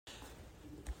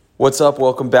What's up?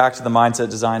 Welcome back to the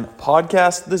Mindset Design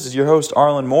Podcast. This is your host,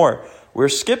 Arlen Moore. We're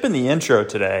skipping the intro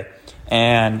today,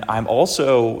 and I'm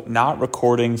also not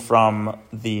recording from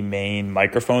the main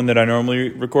microphone that I normally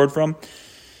record from.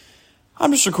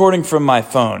 I'm just recording from my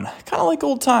phone, kind of like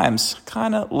old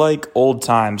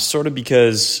times, sort of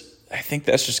because I think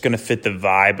that's just going to fit the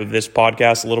vibe of this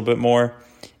podcast a little bit more,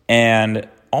 and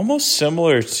almost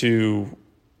similar to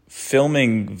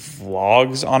filming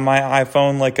vlogs on my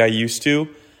iPhone like I used to.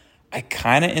 I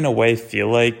kind of, in a way, feel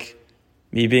like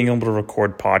me being able to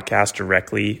record podcasts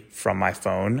directly from my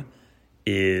phone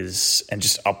and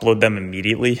just upload them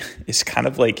immediately is kind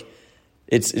of like,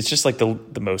 it's just like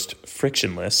the most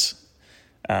frictionless,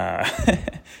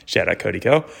 shout out Cody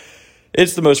Co.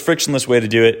 It's the most frictionless way to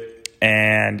do it,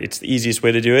 and it's the easiest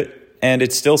way to do it, and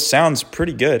it still sounds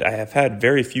pretty good. I have had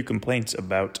very few complaints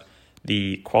about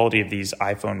the quality of these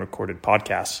iPhone recorded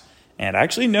podcasts, and I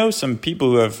actually know some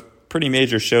people who have pretty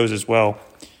major shows as well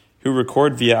who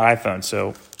record via iPhone.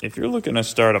 So if you're looking to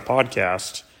start a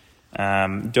podcast,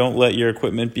 don't let your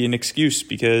equipment be an excuse,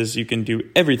 because you can do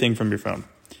everything from your phone.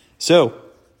 So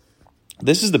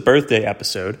this is the birthday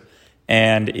episode,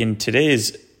 and in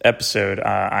today's episode,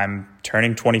 I'm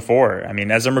turning 24. I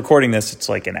mean, as I'm recording this, it's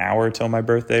like an hour till my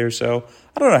birthday or so.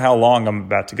 I don't know how long I'm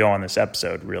about to go on this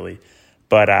episode, really,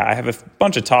 but I have a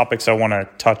bunch of topics I want to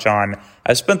touch on.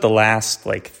 I spent the last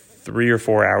 3 or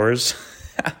 4 hours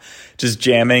just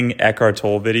jamming Eckhart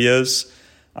Tolle videos,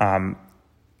 kind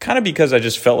of because I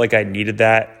just felt like I needed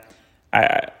that.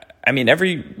 I mean,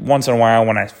 every once in a while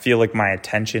when I feel like my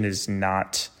attention is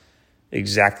not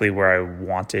exactly where I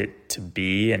want it to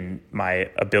be, and my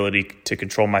ability to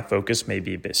control my focus may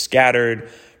be a bit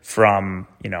scattered from,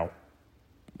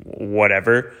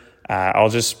 whatever, I'll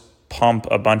just pump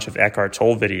a bunch of Eckhart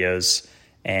Tolle videos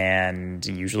and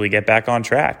usually get back on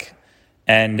track.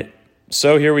 And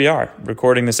so here we are,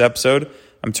 recording this episode.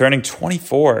 I'm turning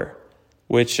 24,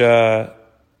 which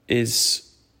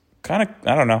is kind of,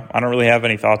 I don't know. I don't really have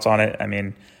any thoughts on it. I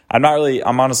mean, I'm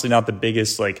honestly not the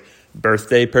biggest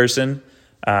birthday person.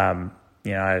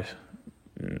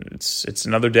 It's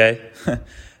another day,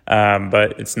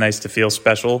 but it's nice to feel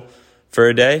special for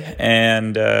a day.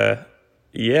 And I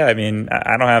mean,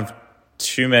 I don't have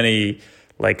too many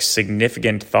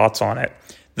significant thoughts on it.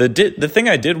 The thing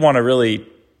I did want to really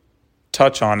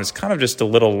touch on is kind of just a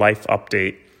little life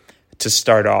update to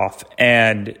start off,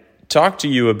 and talk to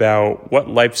you about what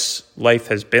life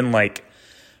has been like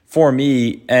for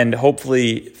me, and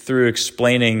hopefully through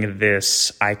explaining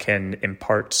this, I can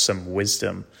impart some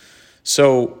wisdom.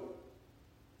 So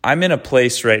I'm in a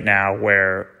place right now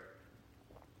where,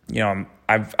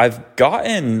 I've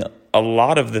gotten a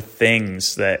lot of the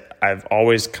things that I've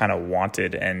always kind of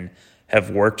wanted and have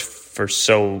worked for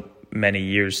so many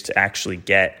years to actually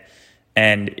get.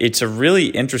 And it's a really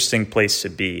interesting place to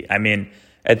be. I mean,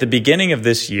 at the beginning of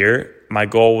this year, my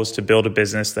goal was to build a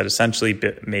business that essentially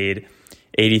made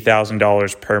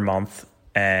 $80,000 per month,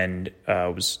 and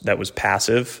that was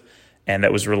passive and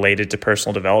that was related to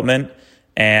personal development.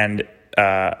 And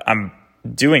I'm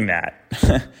doing that.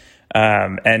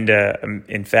 I'm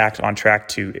in fact on track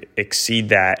to exceed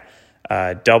that,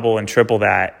 double and triple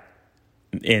that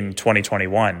in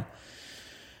 2021.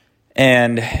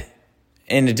 And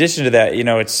in addition to that,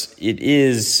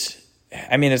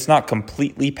 it's not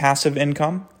completely passive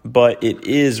income, but it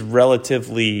is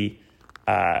relatively,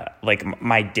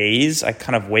 my days, I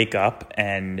kind of wake up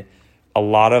and a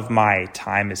lot of my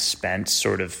time is spent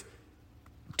sort of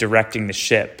directing the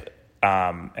ship,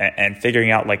 and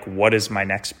figuring out what is my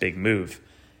next big move.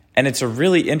 And it's a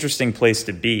really interesting place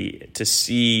to be, to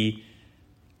see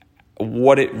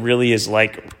what it really is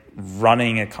like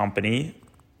running a company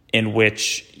in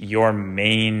which your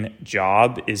main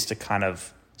job is to kind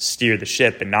of steer the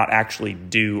ship and not actually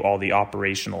do all the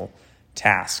operational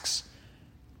tasks.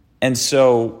 And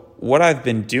so what I've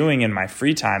been doing in my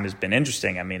free time has been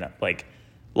interesting. I mean,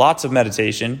 lots of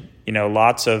meditation,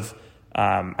 lots of,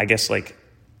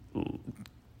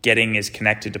 getting as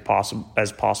connected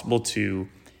as possible to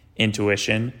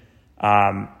intuition,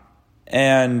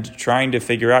 and trying to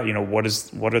figure out,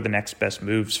 what are the next best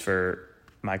moves for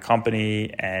my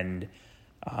company and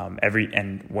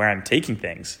and where I'm taking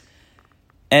things.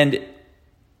 And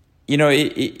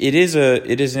it is an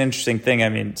interesting thing. I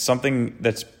mean, something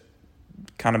that's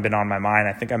kind of been on my mind,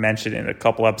 I think I mentioned it a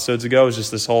couple episodes ago, is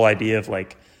just this whole idea of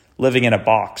living in a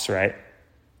box, right?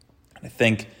 And I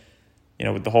think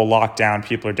with the whole lockdown,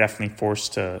 people are definitely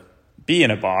forced to be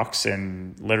in a box,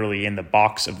 and literally in the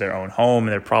box of their own home,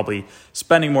 and they're probably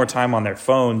spending more time on their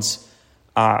phones,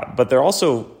 but they're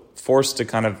also forced to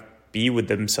kind of be with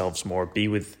themselves more, be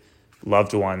with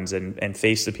loved ones and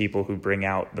face the people who bring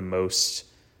out the most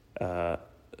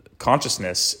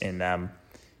consciousness in them.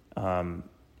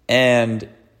 And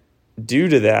due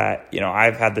to that,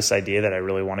 I've had this idea that I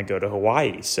really want to go to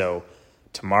Hawaii. So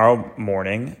tomorrow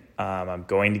morning, I'm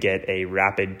going to get a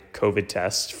rapid COVID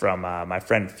test from my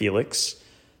friend Felix.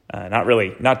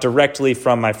 Not directly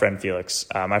from my friend Felix.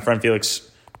 My friend Felix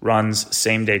runs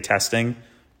same-day testing,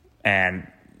 and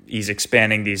he's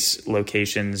expanding these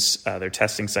locations, their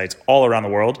testing sites all around the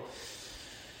world,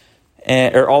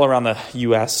 or all around the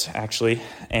U.S., actually.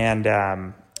 And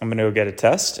I'm going to go get a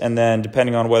test, and then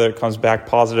depending on whether it comes back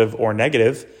positive or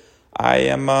negative,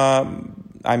 I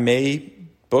may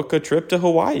book a trip to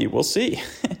Hawaii. We'll see.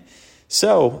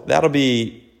 So that'll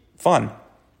be fun.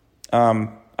 I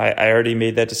already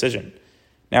made that decision.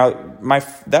 Now,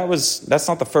 that's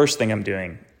not the first thing I'm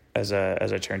doing as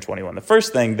I turn 21. The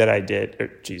first thing that I did,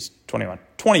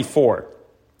 24.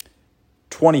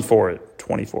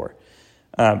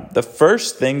 The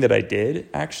first thing that I did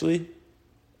actually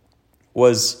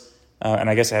was, and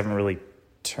I guess I haven't really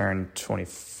turned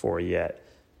 24 yet.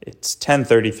 It's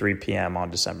 10:33 p.m.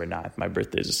 on December 9th. My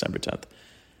birthday is December 10th.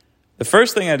 The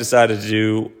first thing I decided to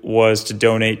do was to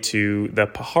donate to the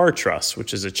Pahar Trust,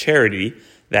 which is a charity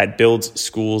that builds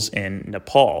schools in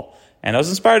Nepal. And I was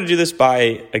inspired to do this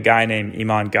by a guy named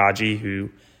Iman Gaji, who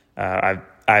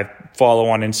I follow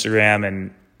on Instagram,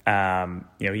 and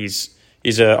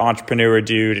he's an entrepreneur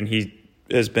dude, and he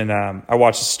has been. I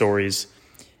watch his stories,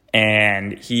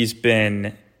 and he's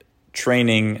been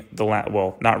training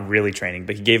not really training,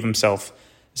 but he gave himself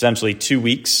essentially 2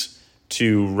 weeks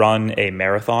to run a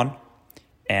marathon.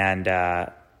 And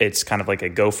it's kind of like a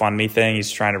GoFundMe thing.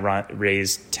 He's trying to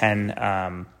raise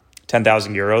 10,000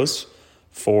 euros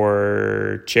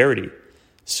for charity.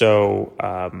 So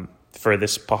for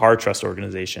this Pahar Trust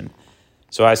organization.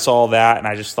 So I saw that, and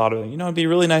I just thought, it'd be a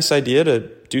really nice idea to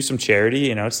do some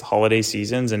charity. It's the holiday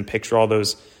seasons, and picture all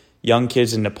those young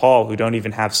kids in Nepal who don't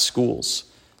even have schools.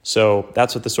 So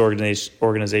that's what this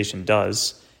organization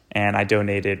does. And I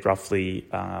donated roughly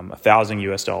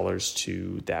 $1,000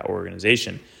 to that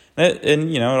organization. And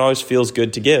it always feels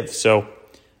good to give. So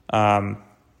that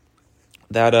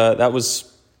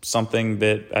was something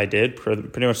that I did.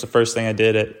 Pretty much the first thing I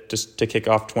did just to kick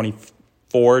off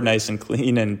 24, nice and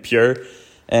clean and pure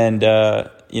and,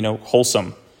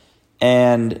 wholesome.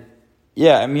 And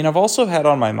yeah, I've also had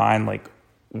on my mind, like,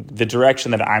 the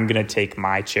direction that I'm going to take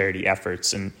my charity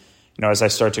efforts. And, as I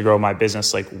start to grow my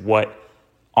business, like, what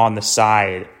on the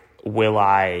side will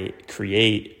I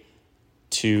create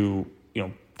to,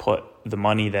 put the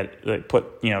money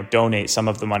donate some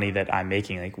of the money that I'm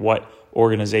making? Like, what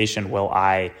organization will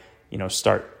I,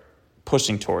 start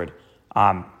pushing toward?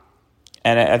 And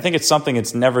I think it's something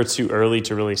it's never too early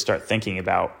to really start thinking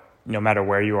about, no matter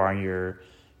where you are in your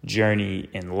journey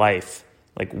in life.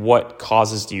 Like, what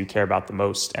causes do you care about the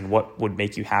most, and what would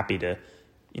make you happy to,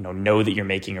 know that you're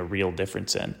making a real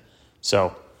difference in?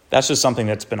 So that's just something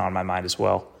that's been on my mind as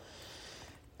well.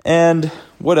 And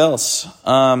what else?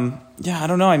 I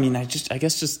don't know. I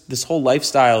guess just this whole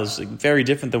lifestyle is very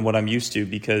different than what I'm used to,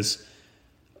 because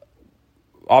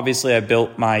obviously I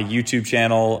built my YouTube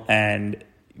channel, and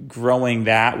growing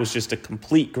that was just a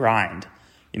complete grind.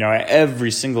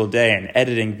 Every single day, and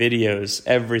editing videos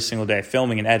every single day,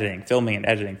 filming and editing,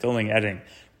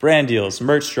 brand deals,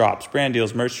 merch drops,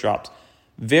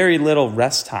 very little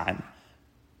rest time.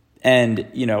 And,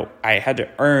 I had to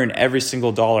earn every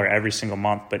single dollar every single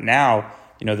month. But now,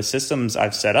 the systems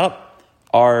I've set up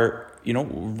are,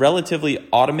 relatively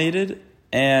automated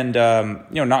and,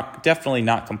 definitely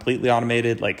not completely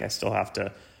automated. Like, I still have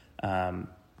to,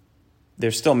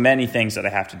 there's still many things that I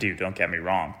have to do. Don't get me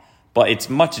wrong, but it's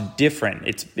much different.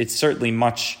 It's certainly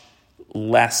much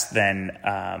less than,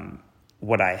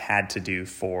 what I had to do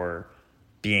for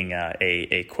being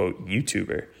a quote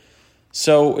YouTuber.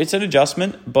 So it's an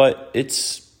adjustment, but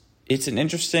it's an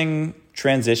interesting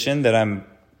transition that I'm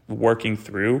working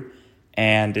through,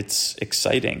 and it's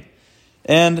exciting.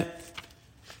 And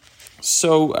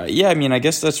so, I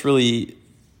guess that's really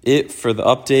it for the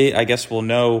update. I guess we'll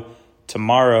know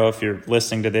tomorrow, if you're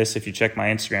listening to this, if you check my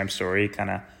Instagram story, kind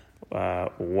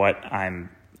of what I'm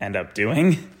end up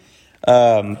doing.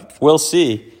 We'll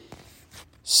see.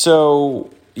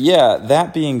 So,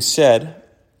 that being said,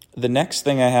 the next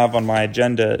thing I have on my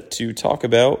agenda to talk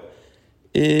about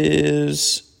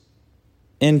is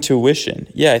intuition.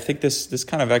 I think this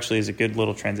kind of actually is a good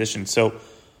little transition. So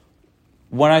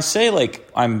when I say, like,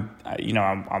 I'm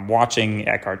watching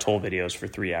Eckhart Tolle videos for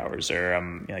 3 hours,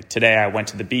 or today I went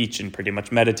to the beach and pretty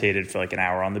much meditated for like an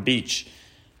hour on the beach,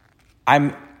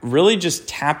 I'm really just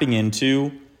tapping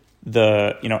into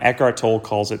Eckhart Tolle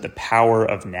calls it the power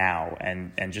of now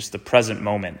and just the present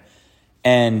moment.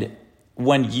 And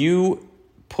when you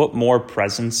put more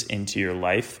presence into your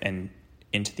life and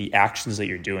into the actions that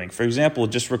you're doing, for example,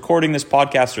 just recording this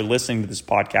podcast or listening to this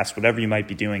podcast, whatever you might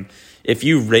be doing, if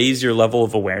you raise your level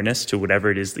of awareness to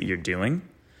whatever it is that you're doing,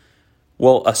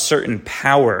 well, a certain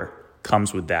power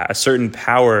comes with that. A certain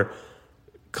power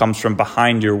comes from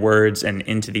behind your words and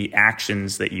into the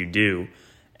actions that you do.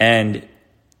 And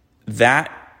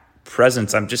that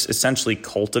presence I'm just essentially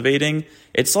cultivating.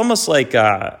 It's almost like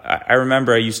I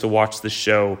remember I used to watch the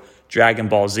show Dragon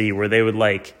Ball Z, where they would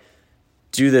like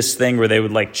do this thing where they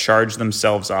would like charge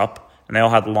themselves up, and they all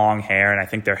had long hair, and I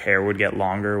think their hair would get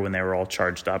longer when they were all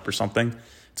charged up or something.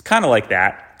 It's kind of like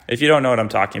that. If you don't know what I'm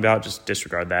talking about, just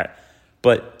disregard that.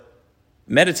 But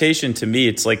meditation, to me,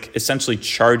 it's like essentially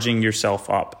charging yourself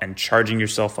up and charging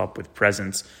yourself up with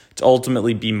presence to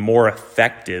ultimately be more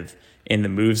effective in the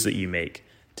moves that you make,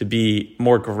 to be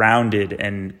more grounded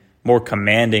and more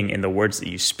commanding in the words that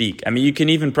you speak. I mean, you can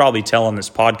even probably tell on this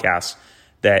podcast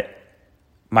that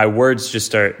my words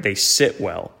they sit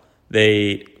well.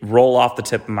 They roll off the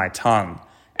tip of my tongue.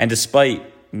 And despite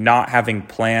not having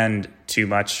planned too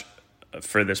much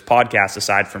for this podcast,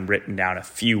 aside from written down a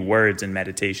few words in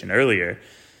meditation earlier,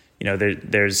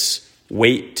 there's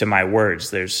weight to my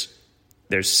words. There's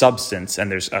substance,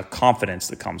 and there's a confidence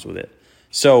that comes with it.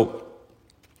 So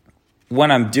when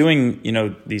I'm doing,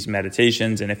 these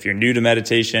meditations, and if you're new to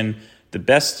meditation, the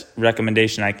best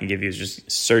recommendation I can give you is just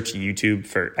search YouTube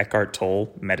for Eckhart Tolle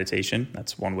meditation.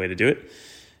 That's one way to do it.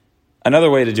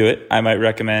 Another way to do it, I might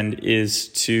recommend, is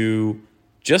to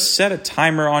just set a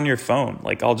timer on your phone.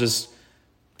 Like, I'll just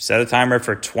set a timer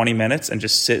for 20 minutes and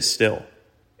just sit still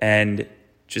and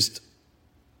just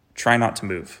try not to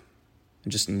move.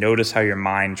 And just notice how your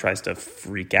mind tries to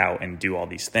freak out and do all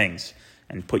these things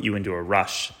and put you into a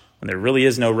rush when there really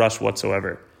is no rush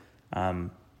whatsoever.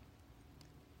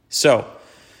 So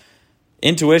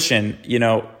intuition,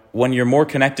 when you're more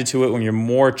connected to it, when you're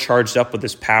more charged up with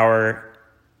this power,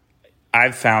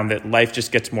 I've found that life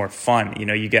just gets more fun.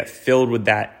 You get filled with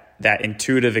that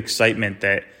intuitive excitement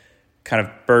that kind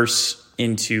of bursts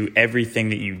into everything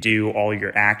that you do, all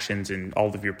your actions and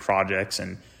all of your projects.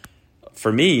 And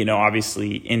for me,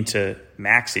 obviously into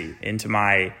Maxi, into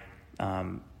my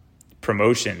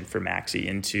promotion for Maxi,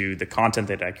 into the content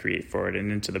that I create for it,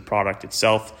 and into the product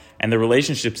itself and the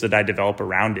relationships that I develop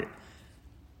around it.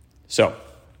 So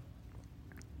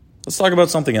let's talk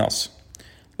about something else.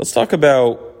 Let's talk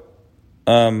about,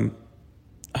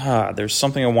 there's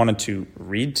something I wanted to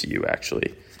read to you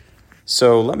actually.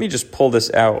 So let me just pull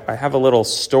this out. I have a little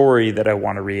story that I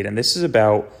want to read, and this is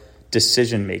about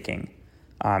decision making.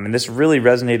 And this really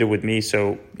resonated with me.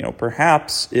 So,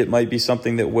 perhaps it might be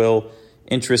something that will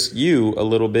interest you a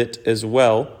little bit as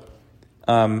well.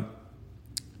 And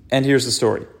here's the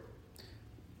story.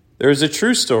 There is a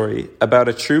true story about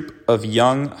a troop of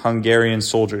young Hungarian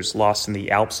soldiers lost in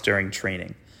the Alps during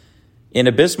training. In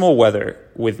abysmal weather,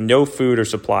 with no food or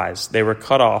supplies, they were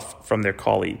cut off from their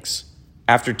colleagues.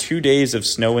 After 2 days of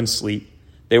snow and sleet,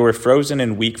 they were frozen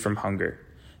and weak from hunger.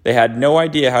 They had no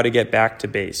idea how to get back to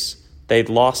base. They'd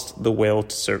lost the will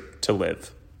to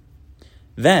live.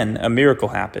 Then a miracle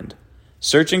happened.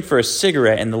 Searching for a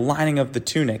cigarette in the lining of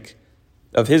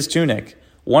his tunic,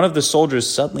 one of the soldiers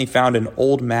suddenly found an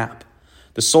old map.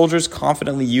 The soldiers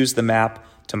confidently used the map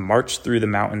to march through the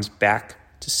mountains back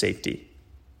to safety.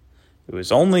 It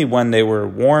was only when they were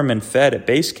warm and fed at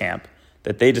base camp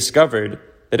that they discovered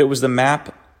that it was the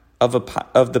map of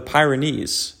the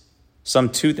Pyrenees, some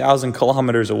 2,000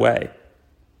 kilometers away.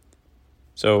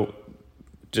 So,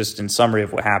 just in summary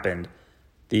of what happened,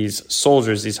 these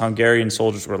Hungarian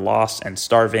soldiers were lost and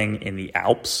starving in the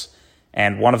Alps,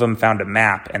 and one of them found a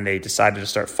map, and they decided to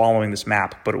start following this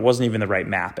map, but it wasn't even the right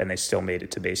map, and they still made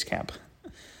it to base camp.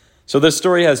 So this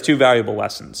story has two valuable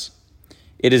lessons.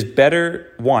 It is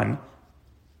better, one,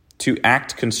 to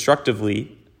act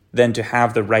constructively than to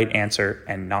have the right answer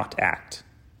and not act.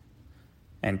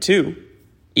 And two,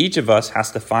 each of us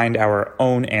has to find our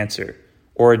own answer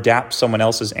or adapt someone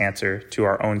else's answer to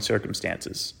our own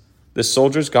circumstances. The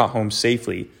soldiers got home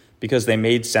safely because they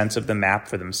made sense of the map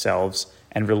for themselves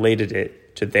and related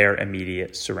it to their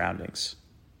immediate surroundings.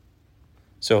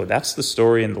 So that's the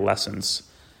story and the lessons.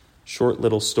 Short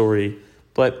little story,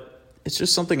 but it's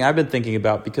just something I've been thinking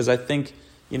about because I think,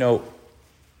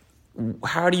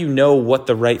 how do you know what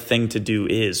the right thing to do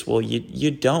is? Well,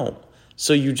 you don't.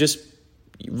 So you just,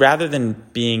 rather than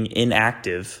being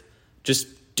inactive, just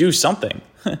do something.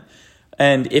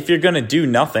 And if you're going to do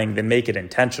nothing, then make it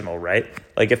intentional, right?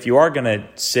 Like if you are going to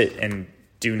sit and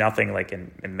do nothing,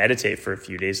 and meditate for a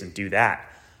few days and do that,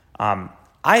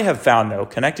 I have found, though,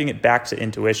 connecting it back to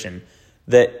intuition,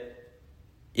 that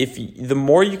the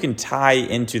more you can tie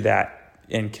into that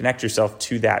and connect yourself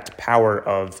to that power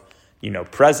of,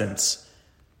 presence,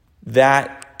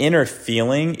 that inner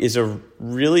feeling is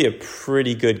really a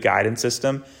pretty good guidance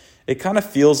system. It kind of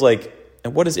feels like,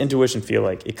 and what does intuition feel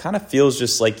like? It kind of feels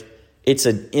just like it's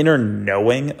an inner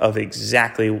knowing of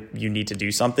exactly you need to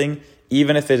do something,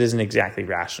 even if it isn't exactly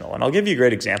rational. And I'll give you a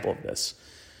great example of this.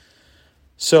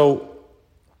 So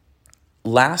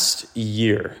last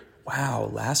year,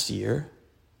 so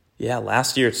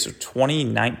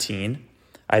 2019,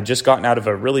 I had just gotten out of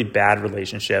a really bad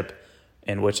relationship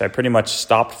in which I pretty much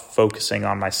stopped focusing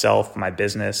on myself, my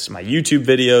business, my YouTube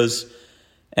videos,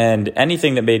 and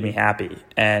anything that made me happy.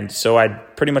 And so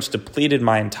I'd pretty much depleted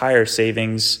my entire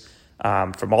savings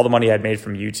from all the money I'd made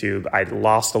from YouTube. I'd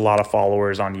lost a lot of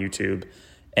followers on YouTube,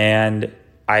 and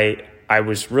I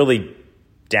was really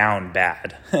down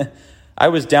bad. I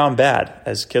was down bad,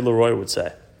 as Kid Laroi would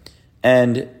say.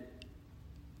 And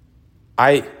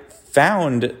I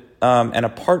found an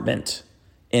apartment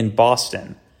in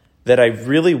Boston that I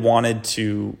really wanted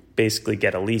to basically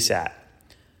get a lease at.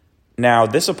 Now,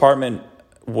 this apartment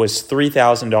was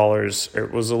 $3,000, or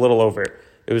it was a little over.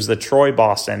 It was the Troy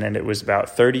Boston, and it was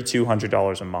about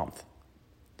 $3,200 a month.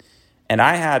 And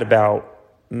I had about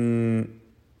maybe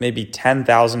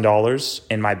 $10,000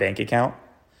 in my bank account,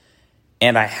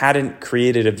 and I hadn't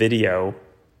created a video,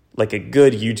 like a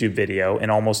good YouTube video,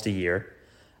 in almost a year.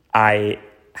 I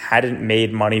hadn't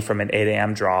made money from an 8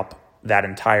 a.m. drop that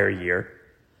entire year.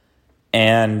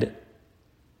 And,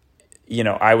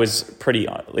 I was pretty,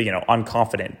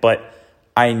 unconfident, but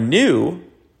I knew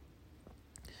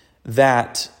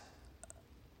that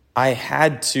I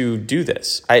had to do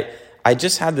this. I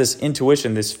just had this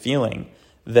intuition, this feeling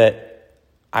that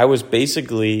I was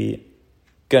basically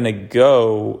going to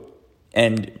go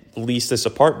and lease this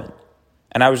apartment,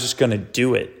 and I was just going to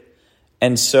do it.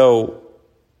 And so,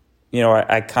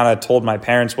 I kind of told my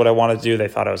parents what I wanted to do. They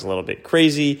thought I was a little bit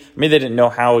crazy. I mean, they didn't know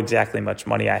how exactly much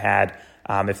money I had.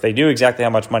 If they knew exactly how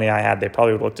much money I had, they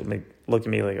probably would look at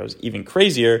me like I was even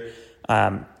crazier.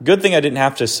 Good thing I didn't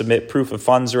have to submit proof of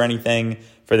funds or anything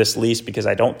for this lease, because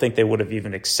I don't think they would have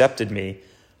even accepted me.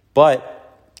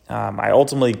 But I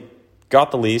ultimately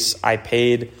got the lease. I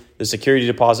paid the security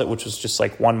deposit, which was just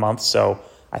like 1 month. So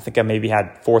I think I maybe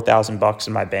had $4,000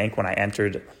 in my bank when I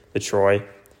entered the Troy.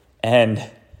 And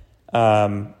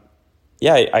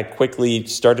I quickly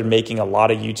started making a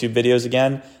lot of YouTube videos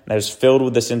again, and I was filled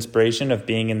with this inspiration of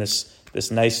being in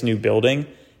this nice new building.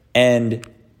 And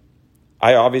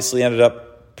I obviously ended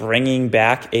up bringing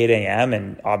back 8 a.m.,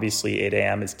 and obviously 8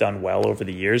 a.m. has done well over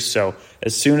the years. So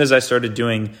as soon as I started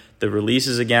doing the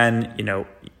releases again,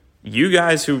 you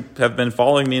guys who have been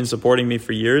following me and supporting me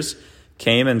for years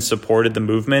came and supported the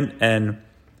movement. And,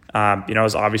 I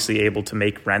was obviously able to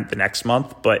make rent the next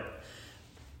month, but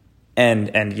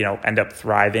and end up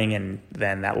thriving. And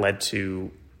then that led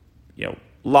to,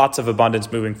 lots of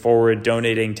abundance moving forward,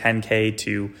 donating $10K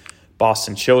to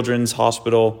Boston Children's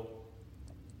Hospital.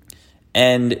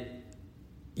 And,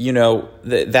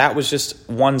 that was just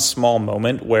one small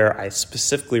moment where I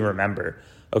specifically remember,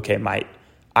 okay,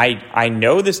 I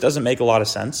know this doesn't make a lot of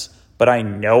sense, but I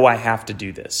know I have to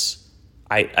do this.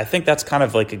 I think that's kind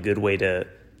of like a good way to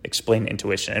explain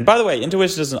intuition. And by the way,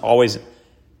 intuition doesn't always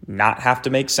not have to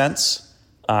make sense.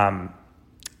 But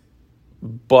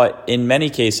in many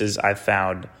cases, I've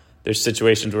found there's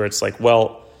situations where it's like,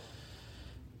 well,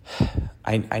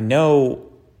 I know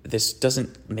this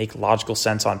doesn't make logical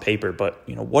sense on paper, but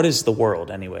what is the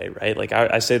world anyway, right? Like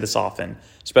I say this often,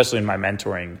 especially in my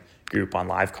mentoring group on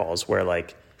live calls, where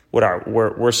like,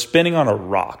 we're spinning on a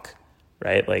rock,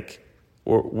 right? Like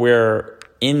we're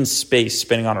in space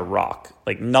spinning on a rock.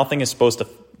 Like nothing is supposed to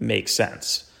make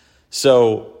sense.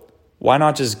 So why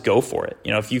not just go for it?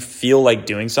 If you feel like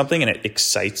doing something and it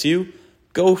excites you,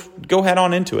 go head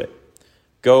on into it.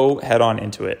 Go head on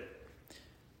into it.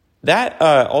 That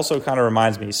also kind of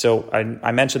reminds me. So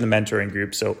I mentioned the mentoring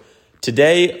group. So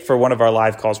today for one of our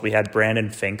live calls, we had Brandon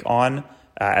Fink on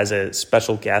as a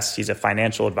special guest. He's a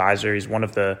financial advisor. He's one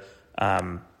of the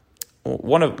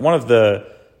one of the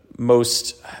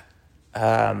most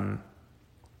one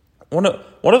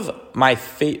of my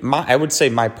I would say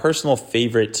my personal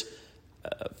favorite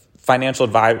financial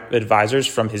advisors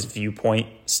from his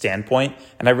standpoint.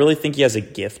 And I really think he has a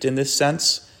gift in this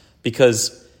sense,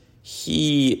 because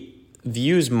he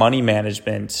views money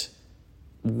management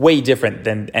way different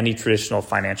than any traditional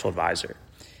financial advisor.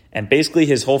 And basically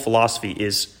his whole philosophy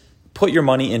is put your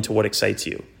money into what excites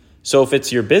you. So if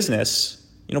it's your business,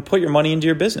 put your money into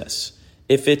your business.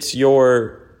 If it's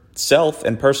your self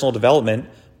and personal development,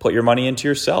 put your money into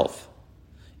yourself.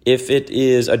 If it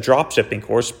is a drop shipping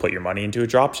course, put your money into a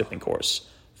drop shipping course.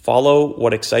 Follow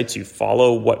what excites you.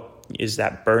 Follow what is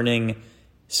that burning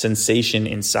sensation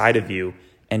inside of you,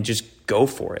 and just go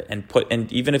for it.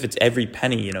 And even if it's every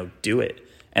penny, do it,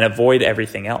 and avoid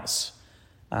everything else.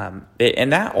 And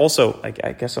that also, I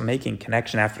guess I'm making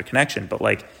connection after connection, but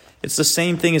it's the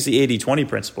same thing as the 80-20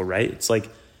 principle, right? It's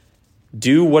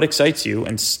do what excites you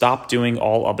and stop doing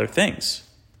all other things.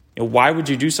 Why would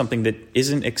you do something that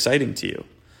isn't exciting to you?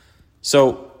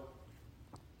 So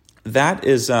that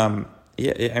is,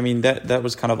 that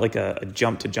was kind of like a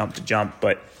jump,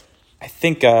 but I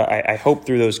think I hope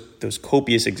through those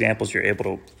copious examples you're able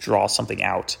to draw something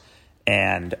out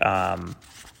and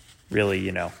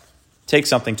really, take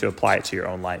something to apply it to your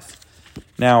own life.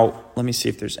 Now, let me see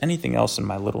if there's anything else in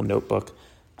my little notebook.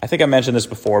 I think I mentioned this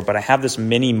before, but I have this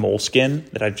mini Moleskine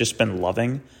that I've just been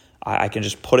loving. I can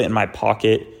just put it in my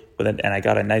pocket with it, and I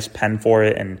got a nice pen for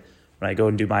it. And when I go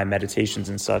and do my meditations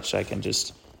and such, I can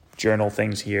just journal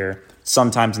things here. It's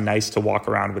sometimes nice to walk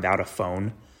around without a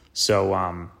phone. So,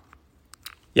 I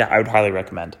would highly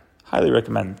recommend a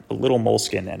little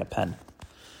Moleskine and a pen.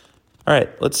 All right,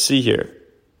 let's see here.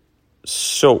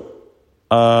 So,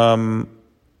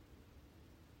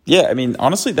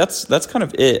 honestly, that's kind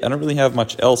of it. I don't really have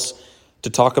much else to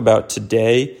talk about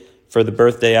today for the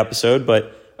birthday episode,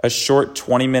 but a short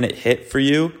 20-minute hit for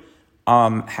you.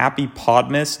 Happy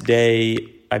Podmas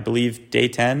Day, I believe day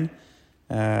 10,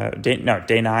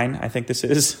 day 9, I think this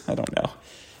is. I don't know.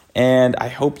 And I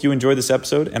hope you enjoyed this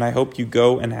episode, and I hope you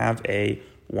go and have a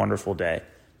wonderful day.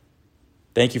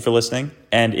 Thank you for listening.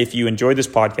 And if you enjoyed this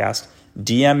podcast,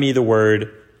 DM me the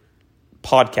word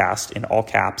podcast in all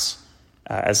caps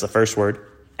as the first word,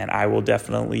 and I will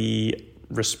definitely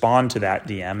respond to that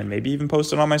DM and maybe even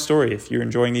post it on my story if you're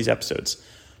enjoying these episodes.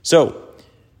 So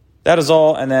that is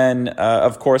all. And then,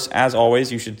 of course, as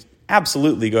always, you should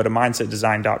absolutely go to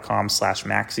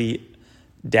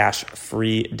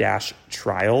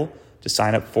mindsetdesign.com/maxi-free-trial to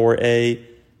sign up for a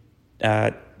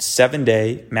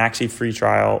 7-day Maxi free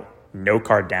trial, no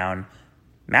card down.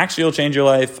 Maxi will change your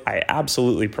life. I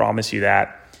absolutely promise you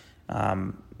that.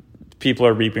 People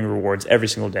are reaping rewards every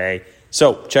single day.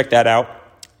 So check that out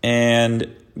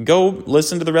and go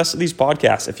listen to the rest of these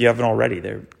podcasts if you haven't already.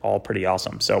 They're all pretty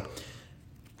awesome. So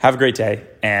have a great day.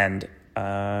 And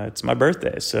it's my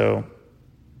birthday, so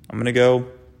I'm going to go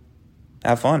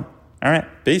have fun. All right.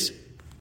 Peace.